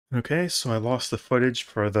Okay, so I lost the footage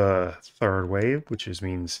for the third wave, which just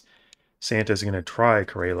means Santa's going to try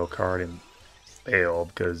Carlo card and fail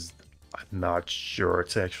because I'm not sure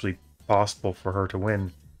it's actually possible for her to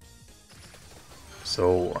win.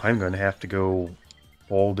 So I'm going to have to go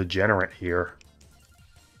full degenerate here.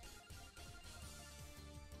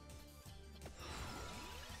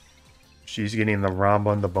 She's getting the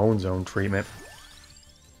Ramba and the Bone Zone treatment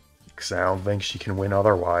because I don't think she can win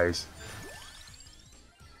otherwise.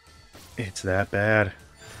 It's that bad.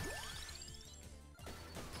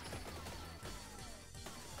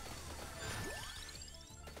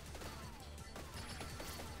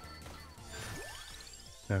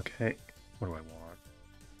 Okay, what do I want?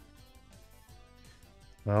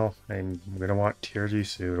 Well, I'm gonna want Tier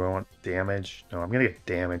Jisoo. Do I want damage? No, I'm gonna get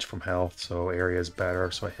damage from health, so area is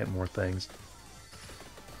better, so I hit more things.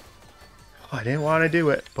 I didn't want to do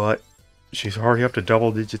it, but she's already up to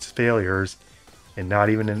double digits failures, and not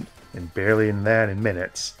even in, and barely in that in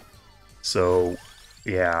minutes. So,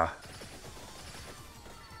 yeah.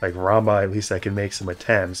 Like Ramba, at least I can make some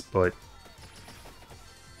attempts, but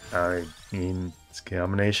I mean, it's a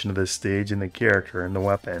combination of the stage and the character and the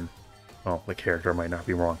weapon. Well, the character might not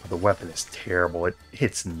be wrong, but the weapon is terrible. It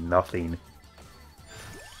hits nothing.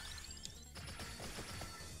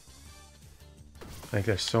 Like,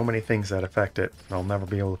 there's so many things that affect it, and I'll never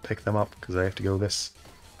be able to pick them up because I have to go this.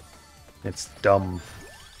 It's dumb.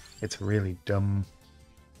 It's really dumb.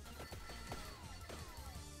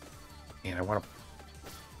 And I want to...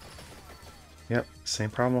 Yep,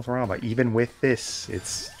 same problem with Ramba. Even with this,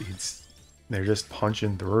 it's... They're just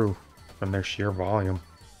punching through from their sheer volume.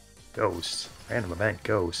 Ghosts. Random event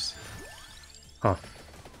ghosts. Huh.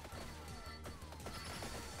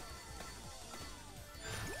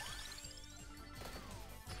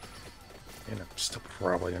 And I'm still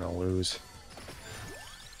probably gonna lose.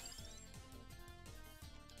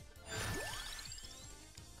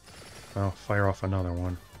 I'll fire off another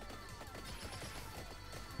one.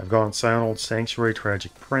 I've gone Silent Old Sanctuary,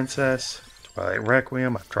 Tragic Princess, Twilight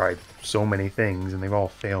Requiem. I've tried so many things and they've all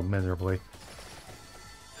failed miserably.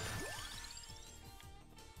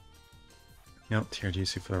 Yep, Tier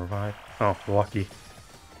Jisoo for the revive. Oh, lucky.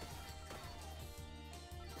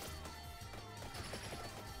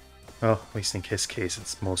 Well, at least in his case,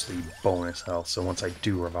 it's mostly bonus health, so once I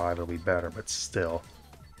do revive, it'll be better, but still.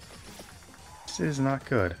 This is not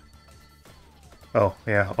good. Oh,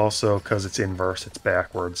 yeah, also, because it's inverse, it's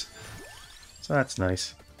backwards. So that's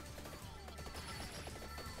nice.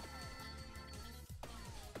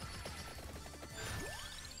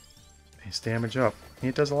 Base damage up.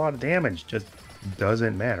 It does a lot of damage, just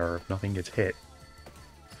doesn't matter if nothing gets hit.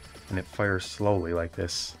 And it fires slowly like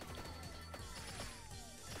this.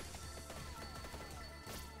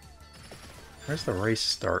 Where's the race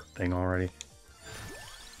start thing already?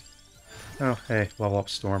 Oh, hey, level up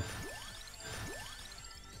Storm.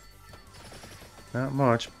 Not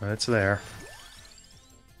much, but it's there.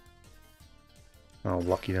 Oh,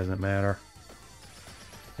 lucky doesn't matter.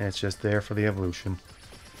 And it's just there for the evolution.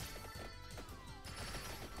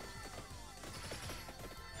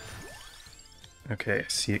 Okay, I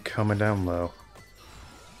see it coming down low.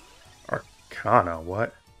 Arcana,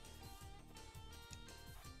 what?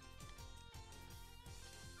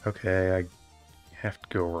 Okay, I have to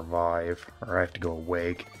go revive, or I have to go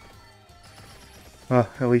awake. Well,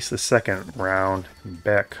 at least the second round in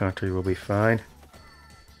backcountry will be fine.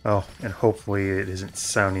 Oh, and hopefully it isn't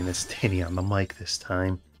sounding as tinny on the mic this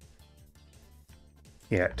time.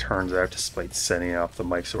 Yeah, it turns out despite setting up, the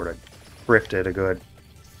mic sort of drifted a good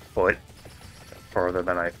foot farther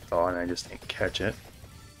than I thought, and I just didn't catch it.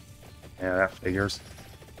 Yeah, that figures.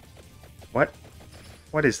 What?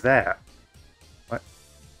 What is that? What?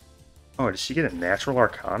 Oh, did she get a natural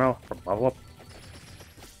arcana from level up?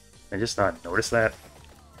 I just not noticed that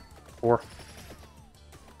before.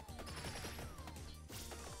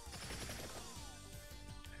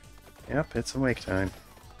 Yep, it's awake time.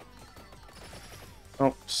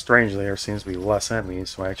 Oh, strangely, there seems to be less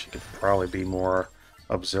enemies, so I actually could probably be more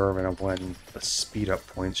observant of when the speed up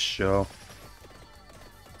points show.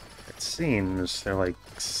 It seems they're like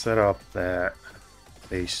set up that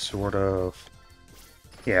they sort of...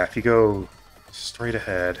 Yeah, if you go straight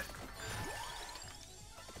ahead,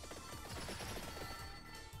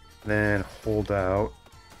 then hold out.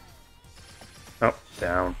 Oh,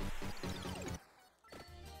 down.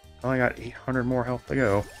 Well, I got 800 more health to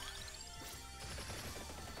go.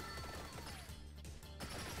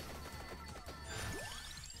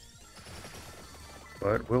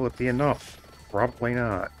 But will it be enough? Probably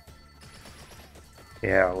not.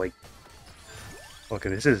 Yeah, like... Look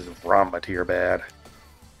at this. This is Ramba tier bad.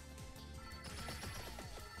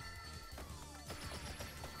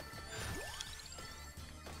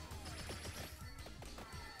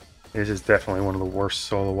 This is definitely one of the worst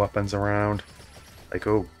solo weapons around. Like,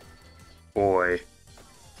 oh boy.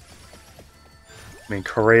 I mean,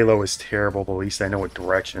 Carlo is terrible, but at least I know what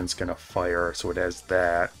direction it's going to fire, so it has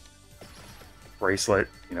that. Bracelet,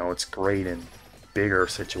 you know, it's great in bigger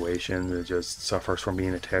situations. It just suffers from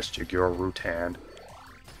being attached to your Rutan.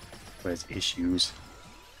 It has issues.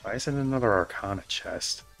 Why isn't another Arcana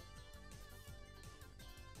chest?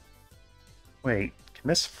 Wait, can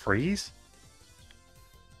this freeze?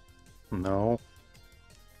 No.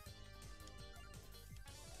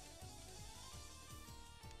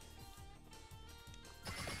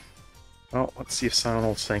 Well, let's see if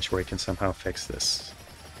Silent Sanctuary can somehow fix this.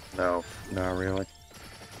 No, not really.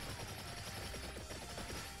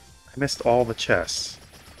 I missed all the chests.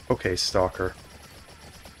 Okay, Stalker.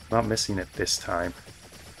 Not missing it this time.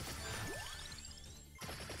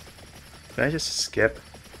 Did I just skip?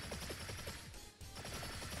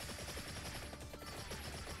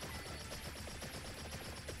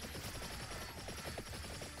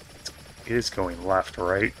 It is going left,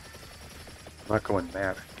 right? I'm not going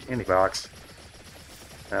mad. Candy box.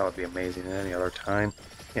 That would be amazing at any other time.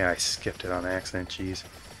 Yeah, I skipped it on accident, jeez.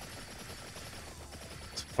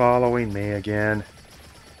 It's following me again.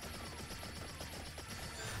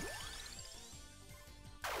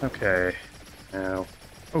 Okay. Now...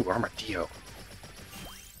 Oh, Armadillo.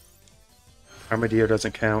 Armadillo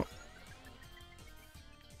doesn't count.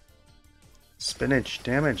 Spinach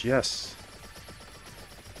damage, yes.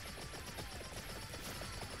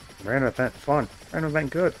 Random event fun. Random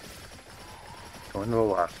event good. Going to the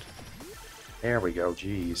left. There we go,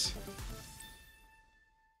 jeez.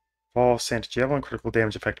 Fall Santa Javelin, critical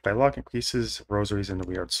damage affected by luck, increases rosaries into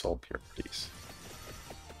weird soul purities.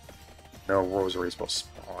 No rosaries will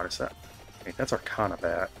spawn, is that? Wait, that's Arcana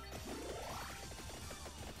Bat.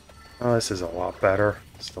 Oh, this is a lot better.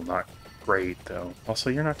 Still not great, though. Also,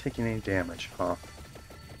 you're not taking any damage, huh?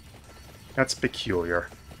 That's peculiar.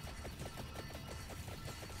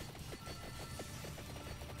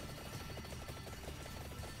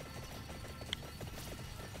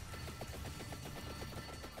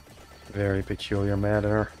 Very peculiar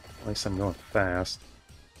matter. At least I'm going fast.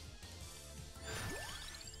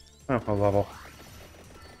 Oh, a level.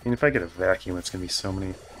 I mean, if I get a vacuum, it's going to be so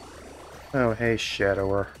many... Oh, hey,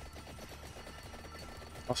 Shadower.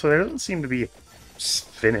 Also, there doesn't seem to be a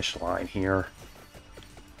finish line here.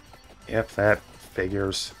 Yep, that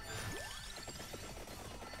figures.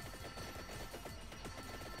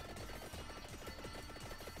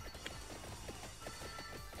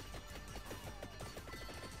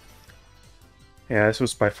 Yeah, this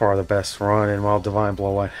was by far the best run, and while Divine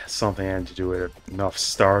Blow had something had to do with enough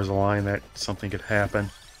stars align that something could happen.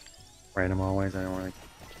 Random always, I don't want to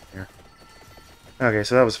care. Okay,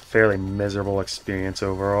 so that was a fairly miserable experience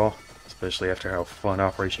overall, especially after how fun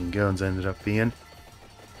Operation Guns ended up being.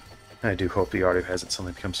 I do hope the audio hasn't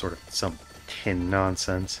suddenly become sort of some tin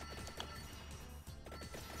nonsense.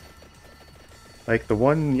 Like, the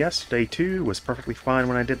one yesterday, too, was perfectly fine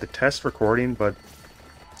when I did the test recording, but,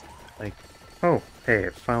 like, oh, hey,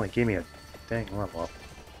 it finally gave me a dang level up.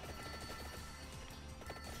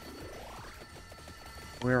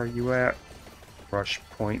 Where are you at? Rush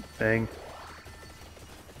point thing.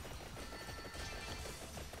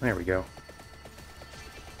 There we go.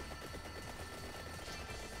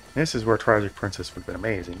 This is where Tragic Princess would have been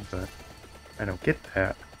amazing, but I don't get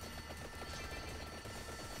that.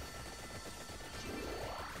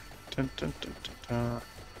 Dun, dun, dun, dun, dun.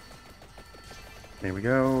 There we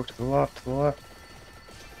go, to the left, to the left.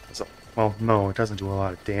 Well, no, it doesn't do a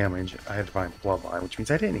lot of damage. I had Divine Bloodline, which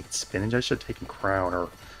means I didn't need Spinach. I should have taken Crown or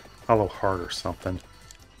Hollow Heart or something.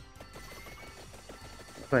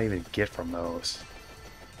 What do I even get from those?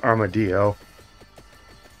 Armadillo.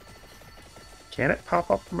 Can it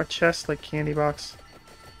pop up from a chest like Candy Box?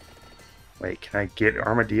 Wait, can I get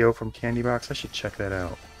Armadillo from Candy Box? I should check that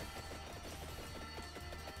out.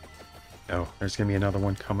 Oh, there's gonna be another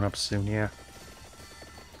one coming up soon, yeah.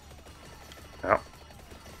 Oh,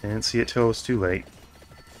 didn't see it till it was too late.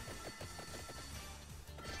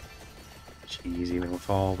 Jeez, even with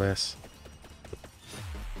all this.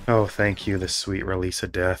 Oh, thank you, the sweet release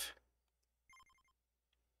of death.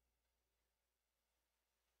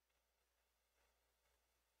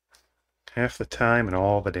 Half the time and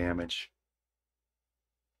all the damage.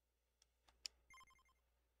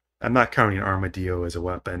 I'm not counting Armadillo as a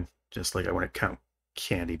weapon, just like I wouldn't count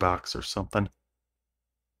Candy Box or something.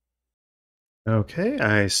 Okay,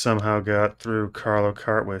 I somehow got through Carlo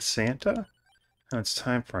Kart with Santa. Now it's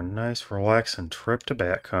time for a nice relaxing trip to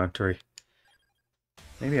backcountry.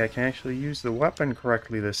 Maybe I can actually use the weapon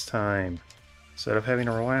correctly this time, instead of having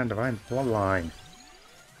to rely on Divine Bloodline.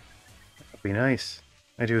 would be nice.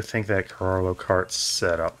 I do think that Carlo cart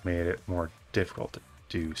setup made it more difficult to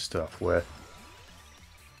do stuff with.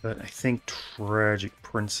 But I think Tragic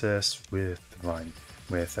Princess with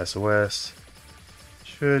SOS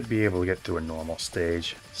should be able to get through a normal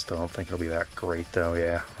stage. Still don't think it'll be that great though,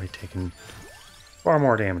 yeah. I'll be taking far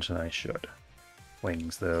more damage than I should.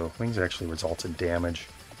 Wings though. Wings actually results in damage.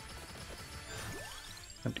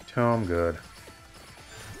 Empty Tome, good.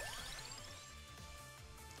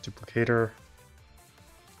 Duplicator.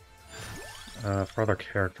 For other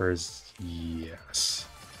characters, yes.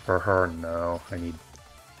 For her, no. I need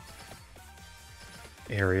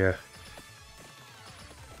area.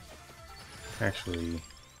 Actually,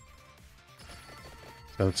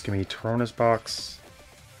 so it's gonna be Torona's box,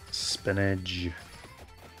 spinach,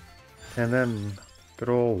 and then good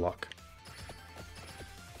old luck.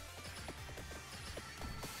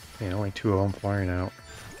 Yeah, only 2 of them flying out.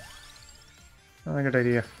 Not a good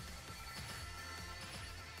idea.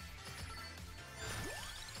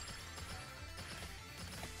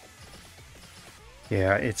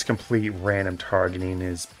 Yeah, it's complete random targeting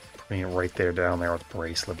is putting it right there down there with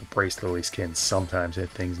Bracelet. But Bracelet at least can sometimes hit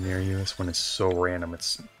things near you. This one is so random,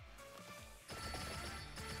 it's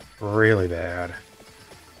really bad.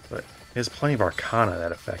 But there's plenty of Arcana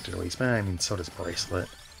that affect it at least. I mean, so does Bracelet.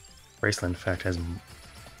 Bracelet, in fact, has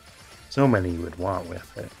so many you would want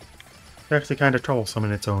with it. It's actually kind of troublesome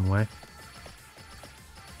in its own way.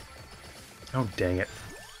 Oh, dang it.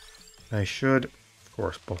 I should... Of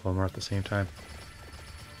course, both of them are at the same time.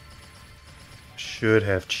 Should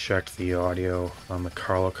have checked the audio on the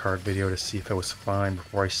Carlo card video to see if it was fine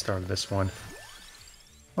before I started this one.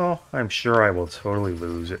 Well, I'm sure I will totally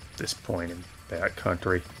lose at this point in that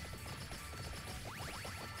country.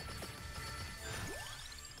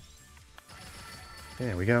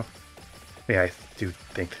 There we go. Yeah, I do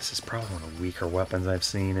think this is probably one of the weaker weapons I've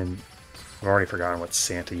seen, and I've already forgotten what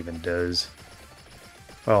Santa even does.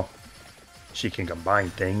 Well, she can combine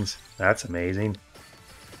things. That's amazing.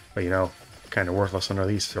 But you know, kind of worthless under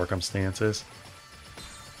these circumstances.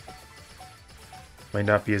 Might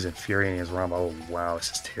not be as infuriating as Rambo. Oh wow,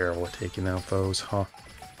 this is terrible at taking down foes, huh?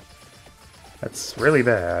 That's really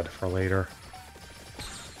bad for later.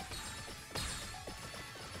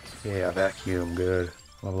 Yeah, vacuum, good.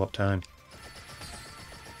 Level up time.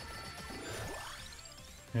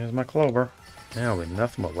 There's my Clover. Now with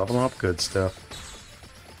nothing but leveling up good stuff.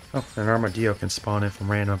 Oh, an Armadillo can spawn in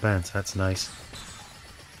from random events. That's nice.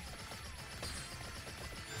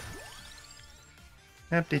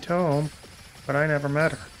 Empty Tome, but I never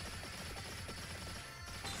met her.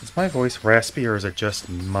 Is my voice raspy or is it just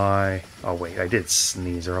my... Oh wait, I did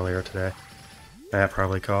sneeze earlier today. That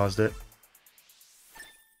probably caused it.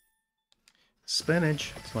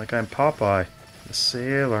 Spinach. It's like I'm Popeye, the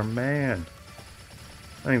Sailor Man.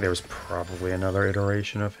 I think there was probably another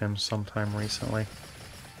iteration of him sometime recently.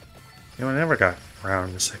 You know, I never got around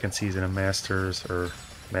to the second season of Masters or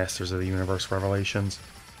Masters of the Universe Revelations.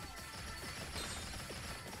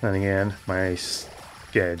 And again, my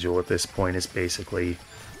schedule at this point is basically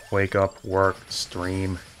wake up, work,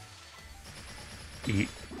 stream, eat,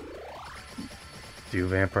 do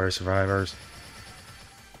Vampire Survivors.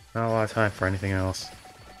 Not a lot of time for anything else.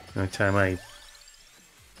 The only time I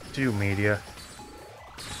do media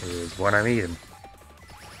is when I'm eating,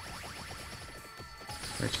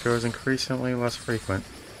 which goes increasingly less frequent.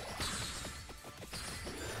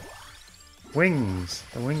 Wings!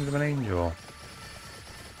 The wings of an angel.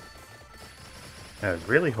 I was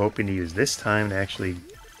really hoping to use this time to actually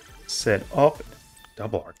set up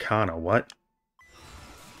double Arcana. What?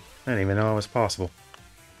 I didn't even know it was possible.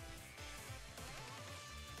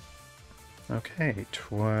 Okay,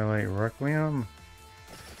 Twilight Requiem.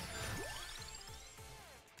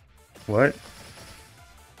 What?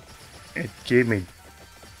 It gave me...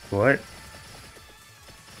 What?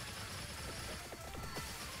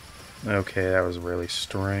 Okay, that was really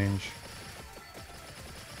strange.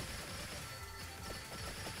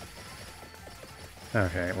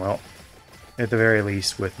 Okay, well, at the very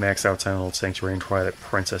least, with Max out Silent Sanctuary and Twilight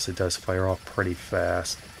Princess, it does fire off pretty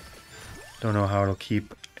fast. Don't know how it'll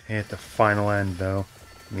keep at the final end, though.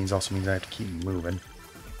 It also means I have to keep moving.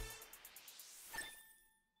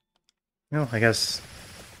 Well, I guess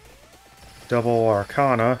double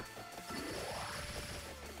Arcana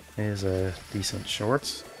is a decent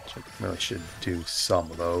shorts. I really should do some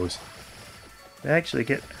of those. They actually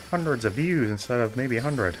get hundreds of views instead of maybe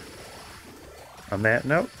 100. On that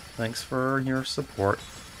note, thanks for your support.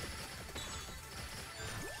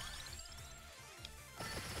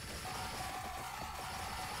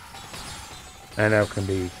 I know it can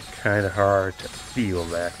be kind of hard to feel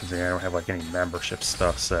that because I don't have like any membership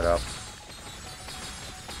stuff set up.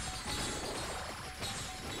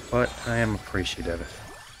 but I am appreciative.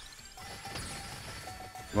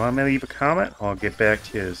 You want me to leave a comment? I'll get back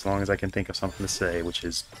to you as long as I can think of something to say, which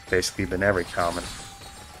has basically been every comment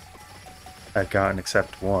I've gotten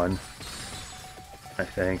except one, I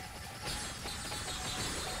think.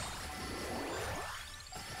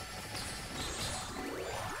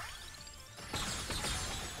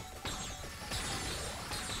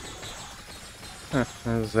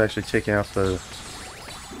 I was actually taking out the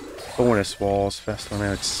bonus walls faster than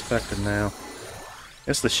I expected now. I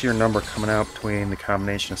guess the sheer number coming out between the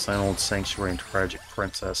combination of Silent Old Sanctuary and Tragic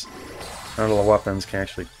Princess. None of the weapons can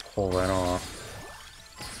actually pull that off.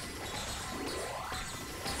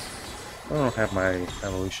 I don't have my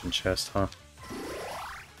evolution chest, huh?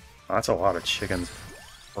 Oh, that's a lot of chickens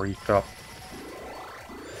freaked up.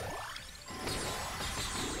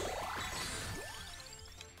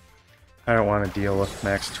 I don't want to deal with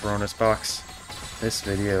Max Torona's box. This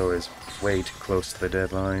video is way too close to the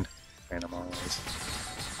deadline. Random always.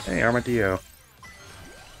 Hey, Armadillo.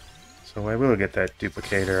 So I will get that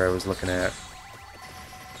duplicator I was looking at.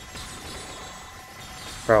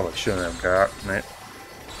 Probably shouldn't have gotten it.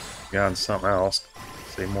 Gotten something else.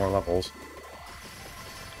 Say more levels.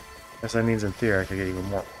 Guess that means in theory I could get even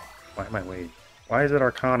more. Why am I waiting? Why is it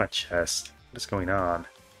Arcana chest? What is going on?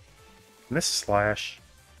 Can this slash?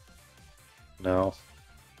 No.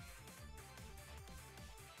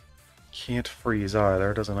 Can't freeze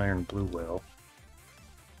either. Doesn't Iron Blue will.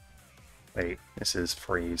 Wait, this is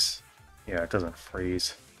freeze. Yeah, it doesn't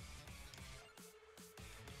freeze.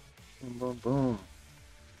 Boom, boom, boom.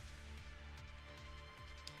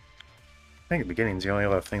 I think the beginning's the only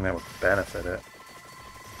other thing that would benefit it.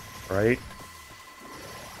 Right?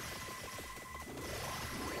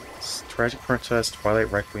 It's Tragic Princess,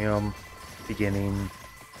 Twilight Requiem, beginning,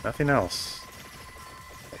 nothing else.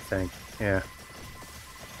 I think, yeah.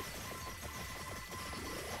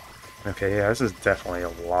 Okay, yeah, this is definitely a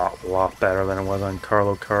lot better than it was on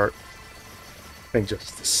Carlo Kart. I think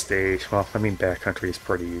just the stage, well, I mean backcountry is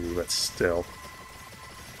pretty easy, but still.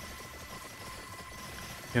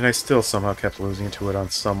 And I still somehow kept losing to it on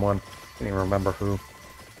someone. Can't even remember who.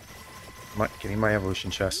 Getting my evolution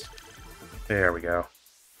chest. There we go.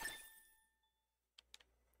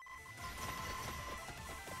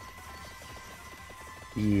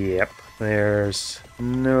 Yep, there's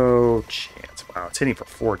no chance. Wow, it's hitting for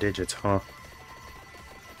 4 digits, huh?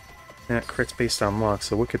 That crit's based on luck,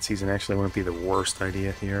 so Wicked Season actually wouldn't be the worst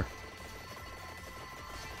idea here.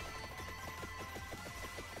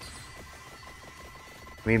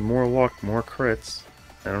 I mean, more luck, more crits.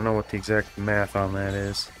 I don't know what the exact math on that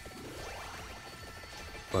is.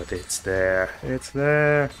 But it's there. It's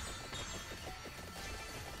there.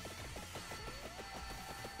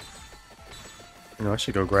 You know, I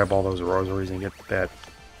should go grab all those rosaries and get that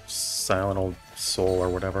silent old soul or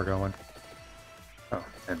whatever going. Oh,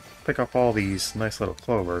 and pick up all these nice little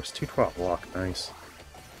clovers. 212 luck, nice.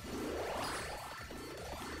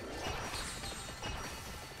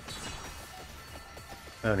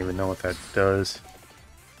 I don't even know what that does.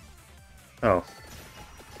 Oh.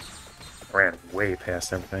 Ran way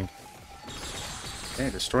past everything.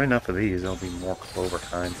 Okay, destroy enough of these, there'll be more clover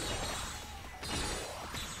time.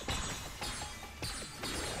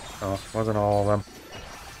 Oh, wasn't all of them.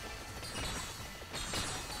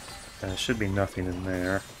 There should be nothing in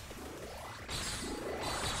there.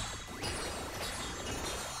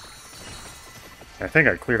 I think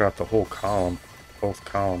I cleared out the whole column. Both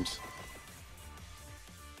columns.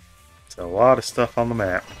 It's a lot of stuff on the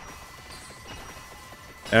map.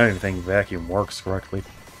 I don't even think vacuum works correctly.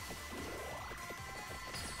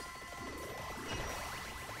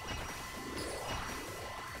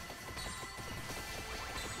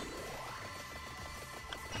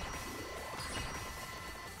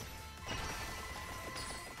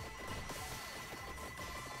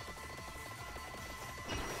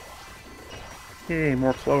 Yay,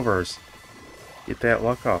 more clovers. Get that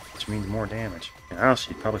luck off, which means more damage. And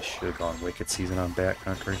honestly, probably should have gone Wicked Season on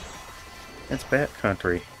Backcountry. It's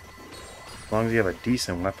Backcountry. As long as you have a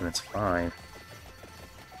decent weapon, it's fine.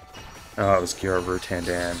 Oh, it was Gira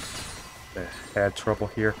Rutandan that had trouble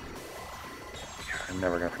here. I'm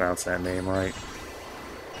never going to pronounce that name right.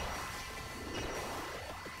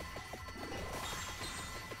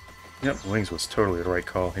 Yep, Wings was totally the right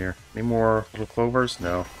call here. Any more little clovers?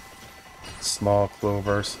 No. Small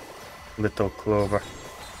clovers. Little clover.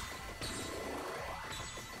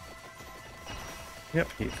 Yep,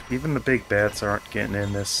 even the big bats aren't getting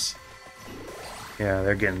in this. Yeah,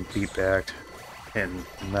 they're getting beat back in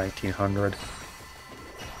 1900.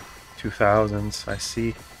 2000s, I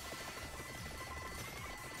see.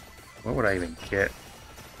 What would I even get?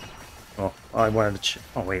 Oh, I wanted to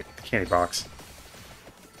oh wait, the candy box.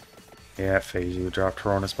 Yeah, phase you drop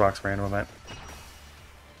Toronus box random event.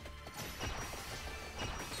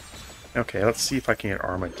 Okay, let's see if I can get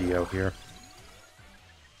Armadillo here.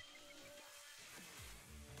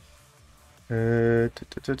 Da,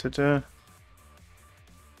 da, da, da, da.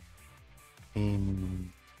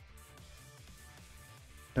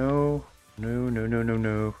 No, no, no, no, no,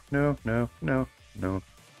 no, no, no, no, no,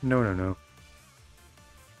 no, no, no.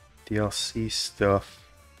 DLC stuff.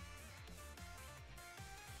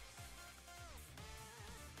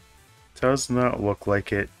 Does not look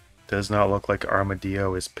like it. Does not look like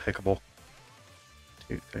Armadillo is pickable.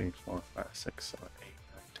 2, 3, 4, 5, 6, 7, 8,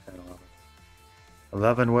 9, 10, 11.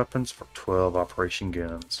 11 weapons for 12 operation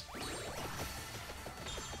guns.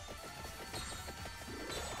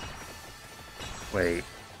 Wait.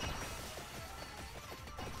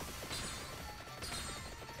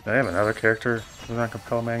 Do I have another character with on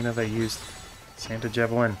Compel Magna that used Santa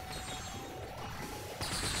Javelin? I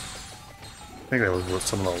think that was with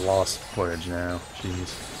some of the lost footage now.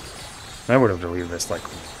 Jeez. I would have deleted this like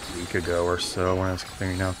a week ago or so when I was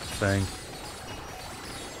clearing out the thing.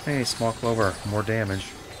 Hey, small clover, more damage.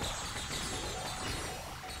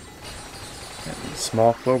 Yeah,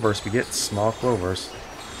 small clovers, we get small clovers.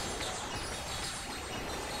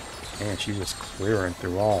 Man, she's just clearing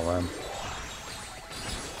through all of them.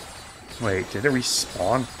 Wait, did it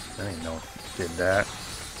respawn? I didn't know it did that.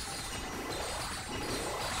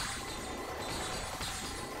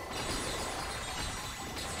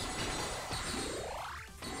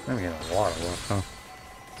 I'm getting a lot of luck, huh?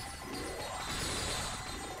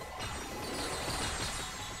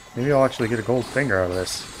 Maybe I'll actually get a gold finger out of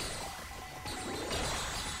this.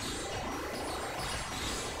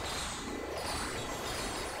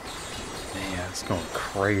 Man, it's going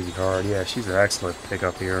crazy hard. Yeah, she's an excellent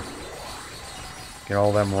pickup here. Get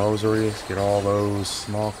all them rosaries, get all those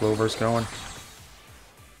small clovers going.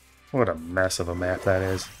 What a mess of a map that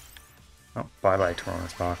is. Oh, bye-bye,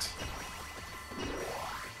 Toronus box.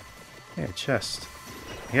 Yeah, chest.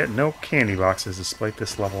 Yet no candy boxes despite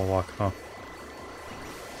this level of luck, huh?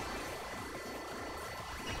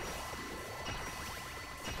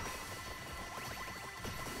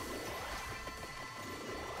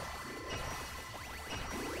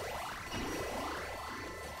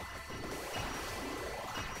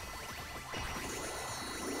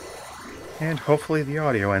 And hopefully the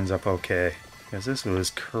audio ends up okay, because this was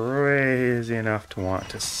crazy enough to want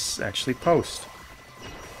to actually post.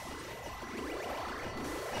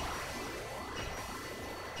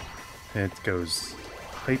 It goes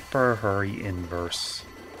hyper hurry inverse.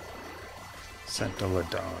 Santa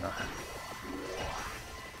Ladonna.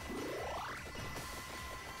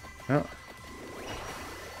 Oh.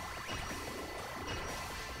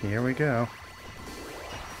 Here we go.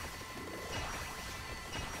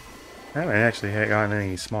 I haven't actually gotten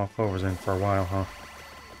any small clovers in for a while, huh?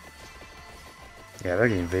 Yeah, they're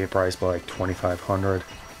getting vaporized by like 2,500.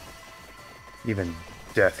 Even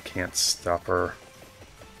death can't stop her.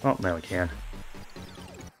 Oh, now we can.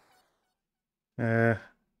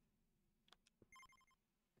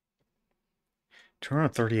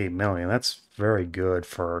 238 million. That's very good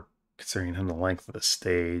for considering the length of the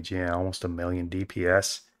stage. Yeah, almost a million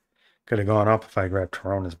DPS. Could have gone up if I grabbed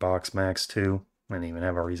Torona's box max too. I didn't even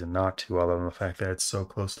have a reason not to, other than the fact that it's so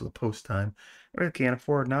close to the post time. I really can't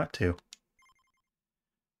afford not to.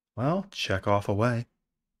 Well, check off away.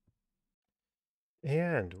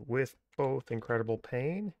 And with both incredible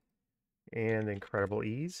pain and incredible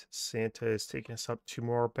ease, Santa is taking us up 2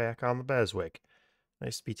 more back on the BESWEC.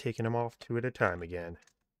 Nice to be taking them off 2 at a time again.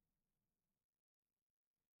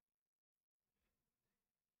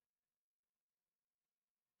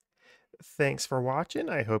 Thanks for watching.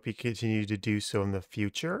 I hope you continue to do so in the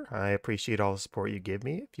future. I appreciate all the support you give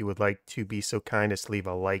me. If you would like to be so kind as to leave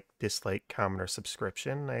a like, dislike, comment, or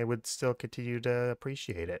subscription, I would still continue to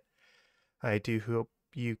appreciate it. I do hope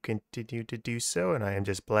you continue to do so, and I am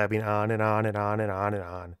just blabbing on and on and on and on and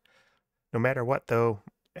on. No matter what, though,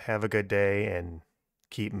 have a good day and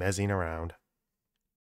keep mezzing around.